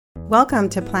Welcome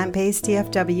to Plant-Based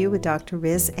DFW with Dr.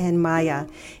 Riz and Maya.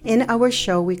 In our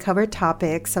show, we cover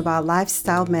topics about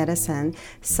lifestyle medicine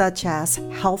such as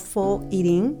healthful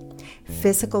eating,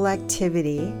 physical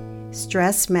activity,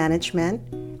 stress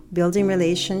management, building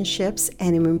relationships,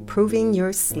 and improving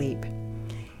your sleep.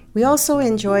 We also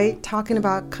enjoy talking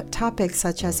about topics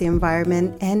such as the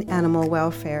environment and animal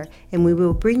welfare, and we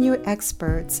will bring you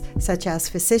experts such as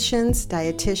physicians,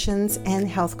 dietitians, and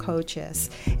health coaches.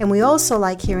 And we also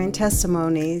like hearing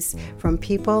testimonies from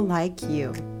people like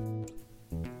you.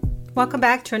 Welcome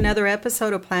back to another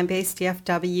episode of Plant-Based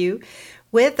DFW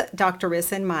with Dr.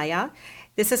 Riz and Maya.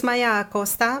 This is Maya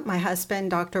Acosta. My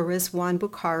husband, Dr. Rizwan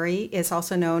Bukhari, is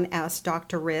also known as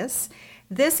Dr. Riz.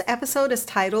 This episode is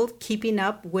titled Keeping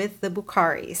Up with the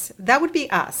Bukharis. That would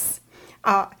be us.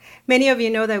 Many of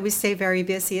you know that we stay very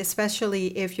busy,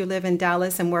 especially if you live in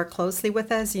Dallas and work closely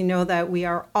with us. You know that we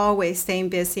are always staying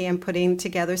busy and putting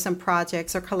together some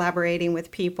projects or collaborating with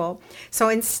people. So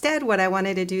instead, what I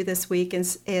wanted to do this week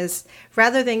is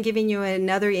rather than giving you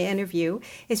another interview,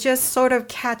 it's just sort of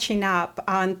catching up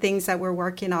on things that we're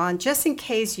working on, just in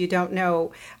case you don't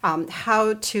know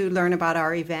how to learn about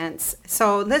our events.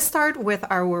 So let's start with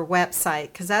our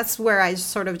website, because that's where I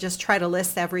sort of just try to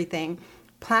list everything.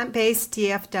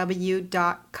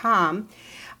 plantbaseddfw.com,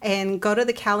 and go to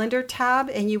the calendar tab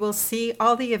and you will see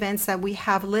all the events that we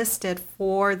have listed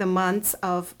for the months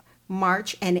of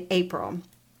March and April.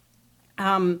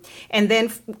 And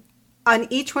then on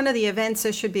each one of the events,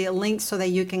 there should be a link so that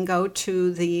you can go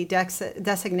to the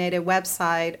designated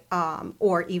website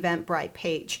or Eventbrite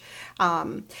page.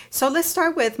 So let's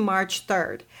start with March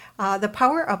 3rd. The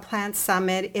Power of Plants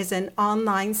Summit is an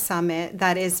online summit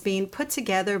that is being put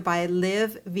together by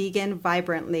Live Vegan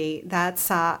Vibrantly.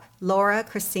 That's Laura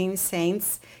Christine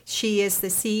Saints. She is the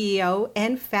CEO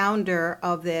and founder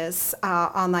of this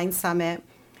online summit.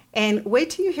 And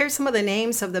wait till you hear some of the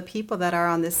names of the people that are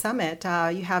on this summit.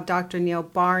 You have Dr. Neil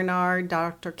Barnard,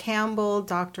 Dr. Campbell,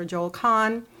 Dr. Joel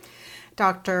Kahn,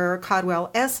 Dr.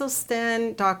 Caldwell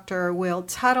Esselstyn, Dr. Will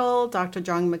Tuttle, Dr.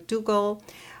 John McDougall,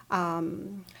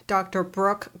 Dr.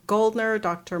 Brooke Goldner,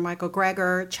 Dr. Michael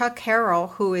Greger, Chuck Carroll,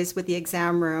 who is with the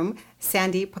Exam Room,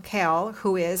 Sandy Pakel,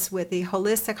 who is with the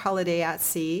Holistic Holiday at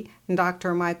Sea, and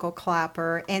Dr. Michael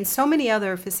Clapper, and so many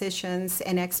other physicians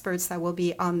and experts that will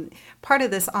be on part of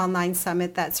this online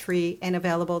summit that's free and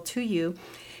available to you.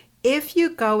 If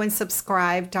you go and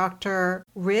subscribe Dr.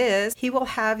 Riz, he will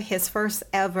have his first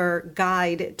ever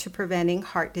guide to preventing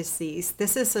heart disease.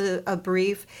 This is a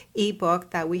brief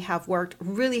ebook that we have worked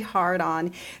really hard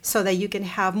on so that you can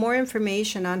have more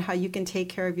information on how you can take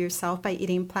care of yourself by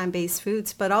eating plant-based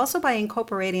foods, but also by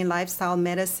incorporating lifestyle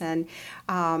medicine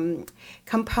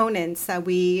components that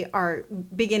we are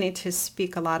beginning to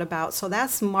speak a lot about. So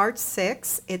that's March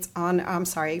 6th.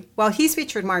 He's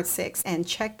featured March 6th, and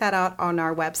check that out on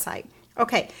our website.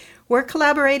 Okay, we're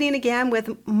collaborating again with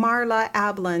Marla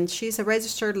Ablin. She's a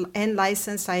registered and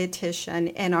licensed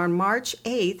dietitian, and on March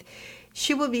 8th,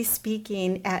 she will be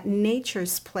speaking at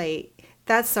Nature's Plate.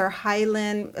 That's our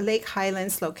Lake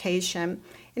Highlands location.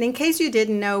 And in case you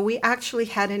didn't know, we actually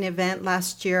had an event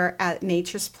last year at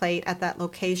Nature's Plate at that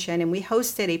location, and we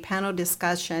hosted a panel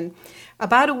discussion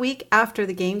about a week after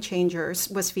the Game Changers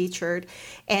was featured.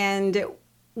 And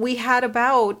we had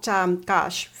about,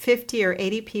 50 or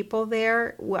 80 people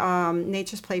there.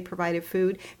 Nature's Plate provided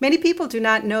food. Many people do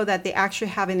not know that they actually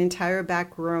have an entire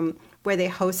back room where they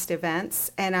host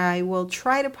events, and I will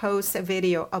try to post a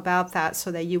video about that so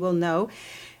that you will know.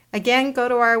 Again, go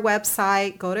to our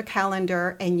website, go to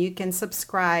calendar, and you can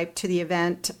subscribe to the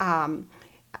event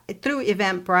through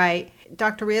Eventbrite.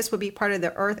 Dr. Riz will be part of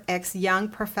the EarthX Young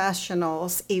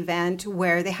Professionals event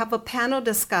where they have a panel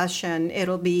discussion.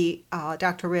 It'll be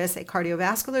Dr. Riz, a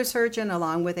cardiovascular surgeon,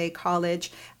 along with a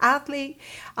college athlete,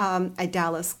 a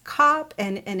Dallas cop,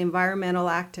 and an environmental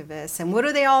activist. And what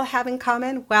do they all have in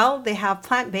common? Well, they have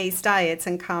plant-based diets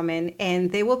in common,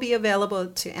 and they will be available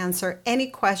to answer any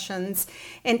questions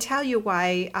and tell you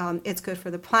why it's good for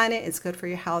the planet, it's good for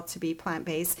your health to be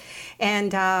plant-based.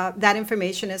 And that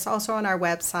information is also on our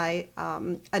website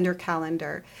under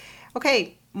calendar.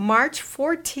 Okay, March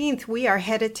 14th, we are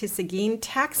headed to Seguin,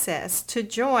 Texas to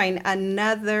join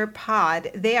another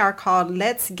pod. They are called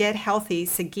Let's Get Healthy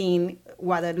Seguin,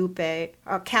 Guadalupe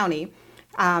County.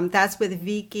 That's with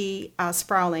Vicky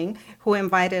Sprawling, who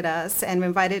invited us and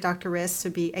invited Dr. Riz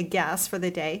to be a guest for the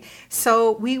day.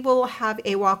 So we will have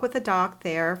a walk with the doc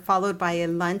there, followed by a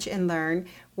lunch and learn,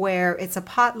 where it's a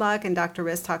potluck and Dr.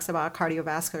 Riz talks about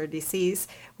cardiovascular disease.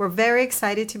 We're very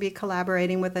excited to be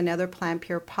collaborating with another Plant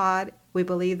Pure pod. We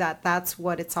believe that that's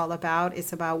what it's all about.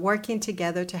 It's about working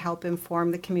together to help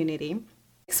inform the community.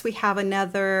 We have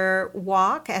another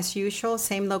walk as usual,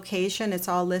 same location. It's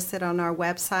all listed on our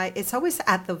website. It's always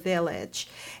at the Village.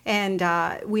 And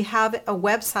we have a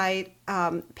website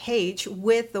page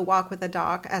with the Walk with the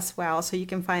Doc as well. So you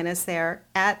can find us there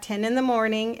at 10 in the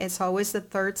morning. It's always the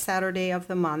third Saturday of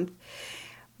the month.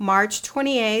 March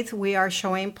 28th, we are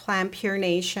showing Plant Pure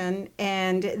Nation,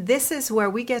 and this is where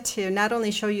we get to not only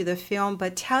show you the film,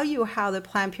 but tell you how the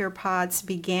Plant Pure pods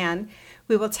began.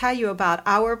 We will tell you about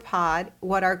our pod,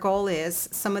 what our goal is,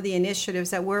 some of the initiatives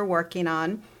that we're working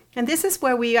on, and this is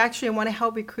where we actually want to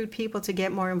help recruit people to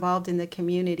get more involved in the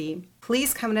community.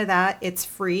 Please come to that. It's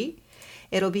free.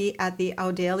 It'll be at the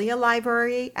Audelia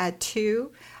Library at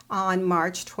 2 on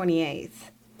March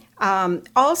 28th.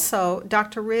 Also,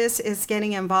 Dr. Riz is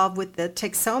getting involved with the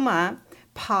Texoma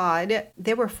pod.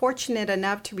 They were fortunate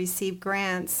enough to receive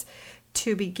grants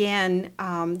to begin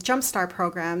Jumpstart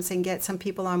programs and get some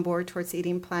people on board towards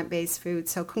eating plant-based food.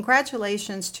 So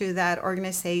congratulations to that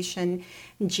organization.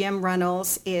 Jim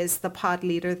Runnels is the pod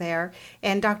leader there.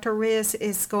 And Dr. Riz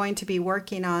is going to be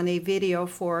working on a video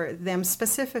for them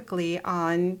specifically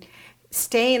on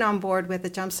staying on board with the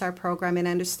Jumpstart program and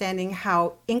understanding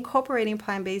how incorporating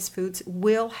plant-based foods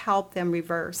will help them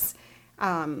reverse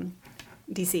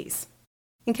disease.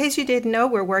 In case you didn't know,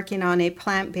 we're working on a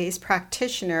plant-based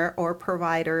practitioner or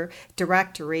provider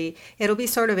directory. It'll be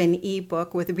sort of an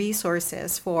ebook with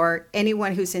resources for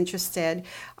anyone who's interested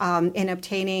in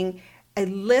obtaining a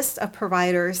list of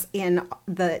providers in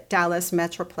the Dallas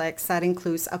Metroplex. That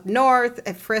includes up north,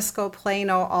 at Frisco,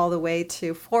 Plano, all the way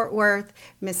to Fort Worth,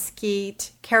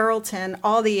 Mesquite, Carrollton,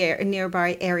 all the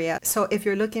nearby area. So if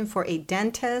you're looking for a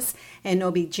dentist, an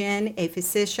OB-GYN, a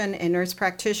physician, a nurse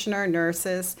practitioner,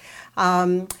 nurses,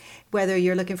 whether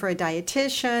you're looking for a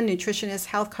dietitian, nutritionist,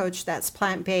 health coach that's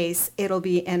plant-based, it'll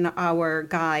be in our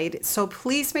guide. So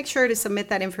please make sure to submit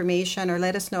that information or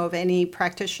let us know of any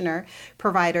practitioner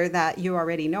provider that you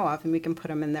already know of, and we can put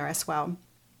them in there as well.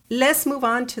 Let's move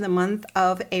on to the month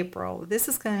of April. This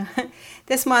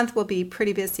month will be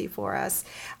pretty busy for us.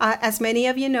 As many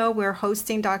of you know, we're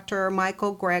hosting Dr.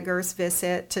 Michael Greger's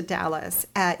visit to Dallas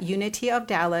at Unity of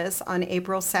Dallas on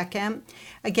April 2nd.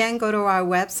 Again, go to our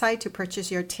website to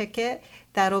purchase your ticket.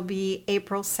 That'll be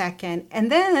April 2nd. And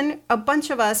then a bunch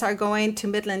of us are going to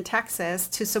Midland, Texas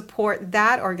to support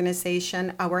that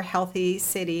organization, Our Healthy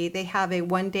City. They have a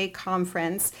one-day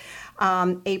conference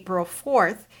April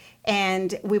 4th.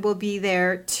 And we will be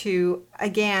there to,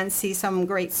 again, see some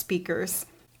great speakers.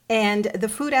 And the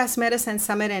Food as Medicine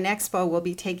Summit and Expo will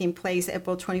be taking place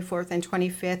April 24th and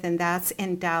 25th, and that's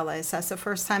in Dallas. That's the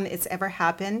first time it's ever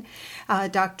happened.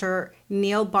 Dr.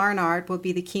 Neil Barnard will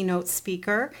be the keynote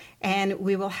speaker, and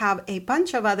we will have a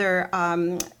bunch of other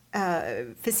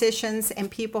physicians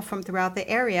and people from throughout the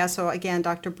area. So again,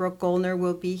 Dr. Brooke Goldner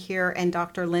will be here, and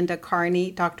Dr. Linda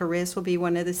Carney. Dr. Riz will be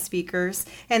one of the speakers.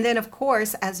 And then, of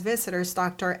course, as visitors,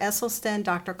 Dr. Esselstyn,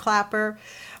 Dr. Clapper,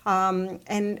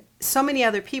 and so many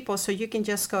other people. So you can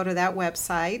just go to that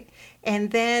website.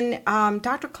 And then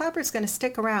Dr. Clapper is going to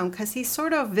stick around because he's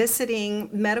sort of visiting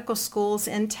medical schools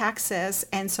in Texas.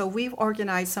 And so we've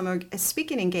organized some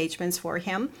speaking engagements for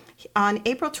him. On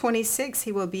April 26th,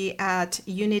 he will be at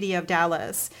Unity of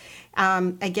Dallas.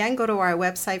 Again, go to our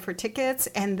website for tickets.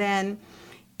 And then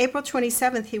April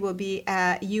 27th, he will be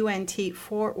at UNT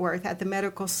Fort Worth at the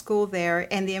medical school there.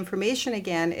 And the information,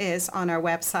 again, is on our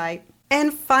website.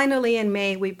 And finally, in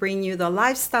May, we bring you the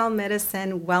Lifestyle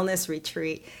Medicine Wellness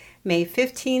Retreat, May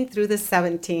 15th through the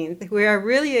 17th. We are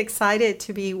really excited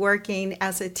to be working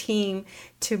as a team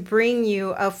to bring you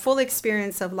a full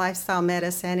experience of lifestyle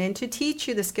medicine and to teach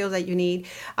you the skills that you need,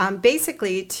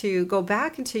 basically to go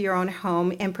back into your own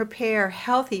home and prepare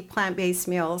healthy plant-based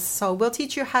meals. So we'll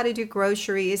teach you how to do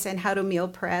groceries and how to meal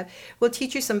prep. We'll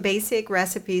teach you some basic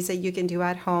recipes that you can do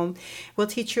at home. We'll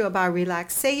teach you about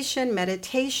relaxation,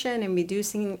 meditation, and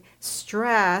reducing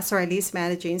stress, or at least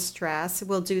managing stress.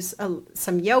 We'll do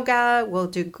some yoga. We'll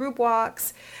do group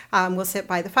walks. We'll sit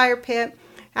by the fire pit.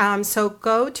 So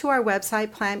go to our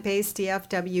website,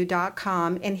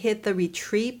 plantbaseddfw.com, and hit the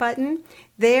retreat button.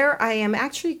 There I am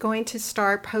actually going to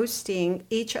start posting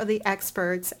each of the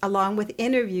experts along with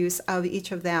interviews of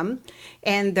each of them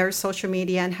and their social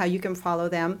media and how you can follow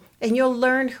them. And you'll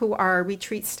learn who our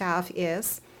retreat staff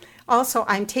is. Also,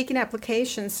 I'm taking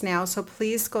applications now, so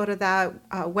please go to that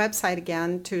website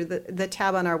again, to the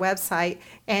tab on our website,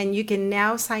 and you can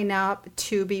now sign up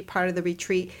to be part of the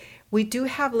retreat. We do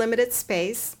have limited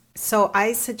space, so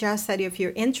I suggest that if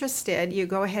you're interested, you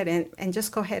go ahead and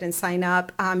just go ahead and sign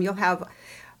up. You'll have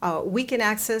we can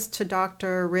access to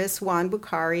Dr. Rizwan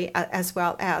Bukhari as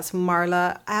well as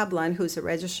Marla Ablon, who's a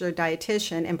registered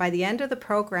dietitian. And by the end of the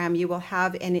program, you will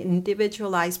have an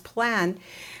individualized plan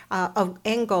of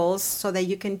end goals so that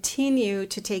you continue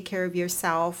to take care of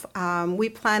yourself. We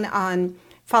plan on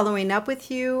following up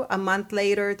with you a month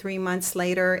later, 3 months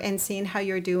later, and seeing how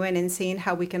you're doing and seeing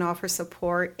how we can offer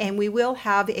support. And we will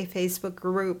have a Facebook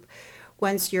group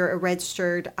once you're a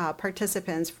registered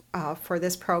participant for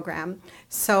this program.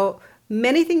 So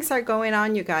many things are going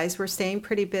on, you guys. We're staying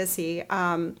pretty busy.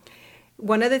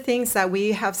 One of the things that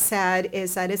we have said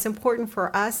is that it's important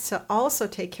for us to also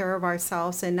take care of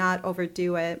ourselves and not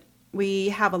overdo it. We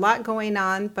have a lot going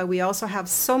on, but we also have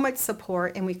so much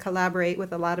support, and we collaborate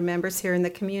with a lot of members here in the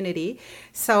community.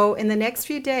 So in the next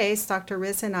few days, Dr.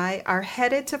 Riz and I are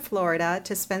headed to Florida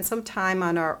to spend some time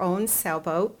on our own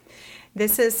sailboat.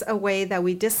 This is a way that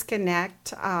we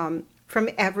disconnect from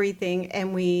everything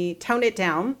and we tone it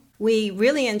down. We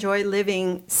really enjoy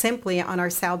living simply on our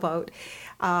sailboat.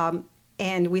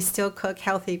 And we still cook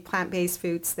healthy plant-based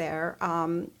foods there.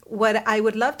 What I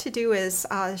would love to do is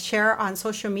share on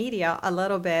social media a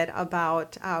little bit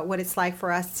about what it's like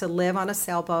for us to live on a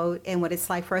sailboat and what it's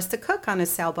like for us to cook on a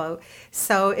sailboat.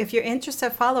 So if you're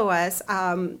interested, follow us.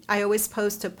 I always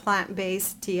post a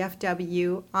plant-based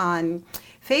DFW on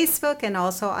Facebook and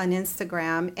also on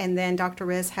Instagram. And then Dr.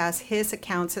 Riz has his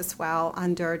accounts as well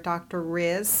under Dr.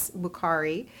 Riz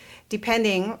Bukhari,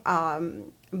 depending.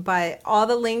 But all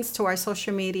the links to our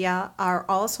social media are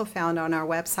also found on our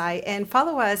website. And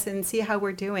follow us and see how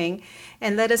we're doing.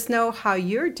 And let us know how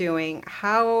you're doing.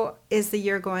 How is the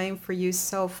year going for you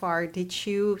so far? Did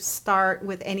you start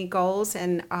with any goals?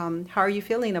 And how are you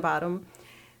feeling about them?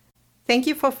 Thank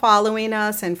you for following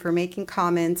us and for making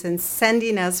comments and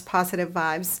sending us positive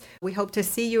vibes. We hope to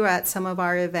see you at some of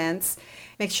our events.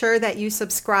 Make sure that you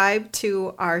subscribe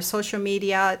to our social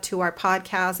media, to our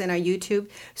podcast and our YouTube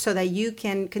so that you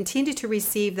can continue to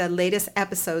receive the latest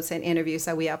episodes and interviews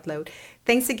that we upload.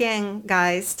 Thanks again,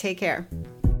 guys. Take care.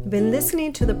 You've been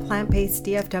listening to the Plant-Based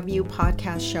DFW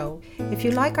podcast show. If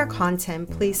you like our content,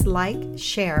 please like,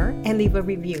 share, and leave a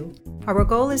review. Our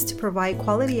goal is to provide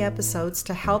quality episodes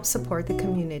to help support the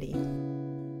community.